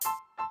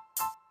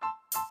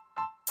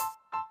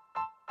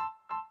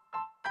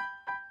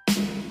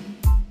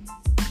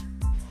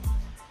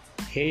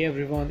Hey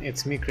everyone,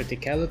 it's me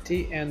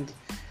Criticality, and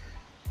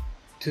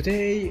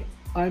today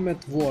I'm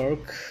at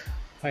work.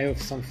 I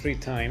have some free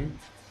time,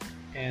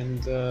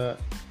 and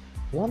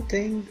one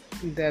thing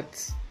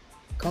that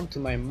come to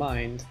my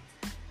mind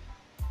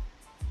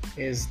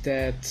is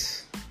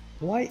that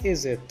why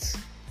is it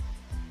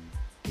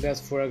that,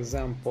 for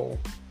example,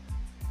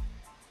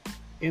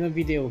 in a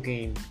video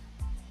game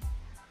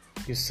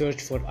you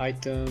search for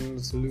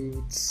items,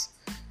 loots,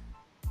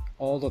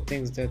 all the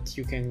things that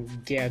you can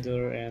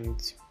gather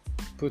and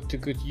put to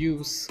good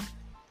use,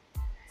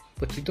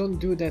 but you don't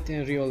do that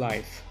in real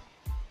life?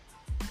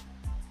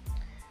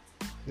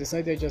 This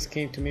idea just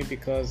came to me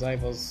because I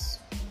was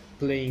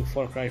playing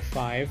Far Cry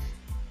 5,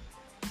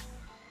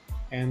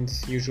 and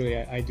usually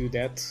I do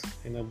that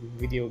in a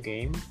video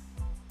game.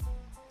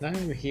 Now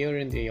I'm here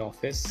in the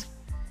office,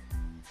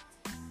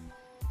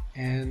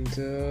 and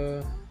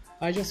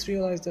I just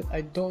realized that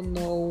I don't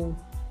know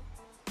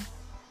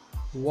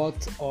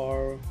what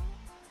are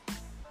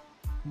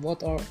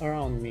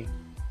around me.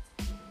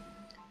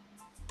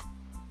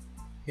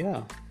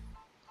 Yeah,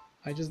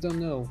 I just don't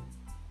know.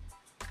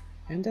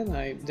 And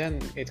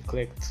then it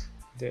clicked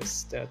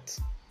that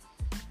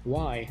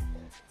why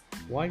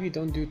we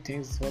don't do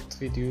things what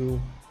we do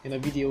in a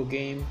video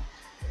game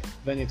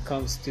when it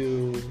comes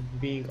to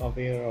being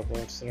aware of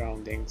our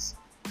surroundings.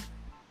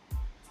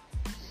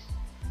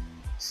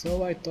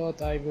 So I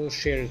thought I will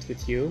share it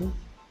with you.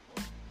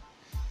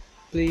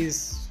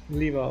 Please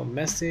leave a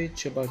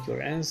message about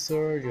your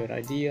answer, your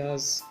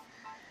ideas,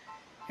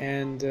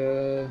 and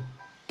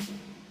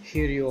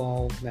hear you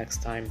all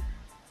next time.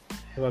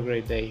 Have a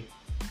great day.